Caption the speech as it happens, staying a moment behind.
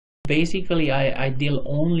basically I deal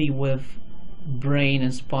only with brain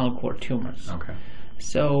and spinal cord tumors. Okay.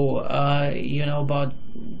 So about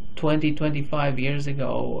 25 years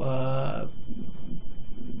ago,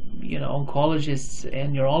 oncologists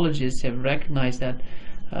and neurologists have recognized that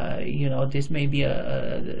this may be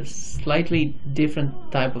a slightly different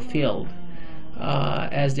type of field,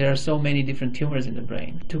 as there are so many different tumors in the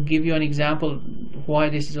brain. To give you an example why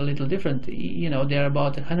this is a little different, there are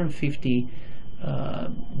about 150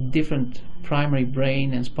 different primary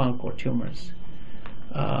brain and spinal cord tumors.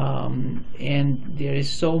 And there is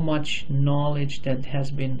so much knowledge that has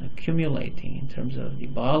been accumulating in terms of the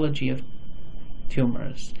biology of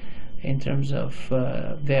tumors, in terms of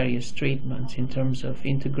various treatments, in terms of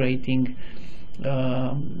integrating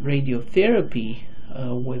radiotherapy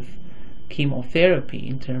with chemotherapy,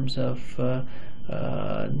 in terms of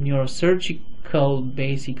neurosurgical,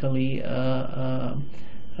 basically,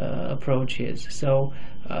 approaches. So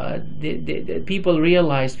the people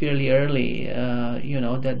realized fairly early,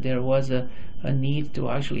 that there was a need to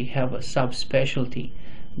actually have a subspecialty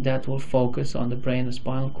that will focus on the brain and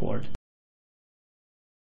spinal cord.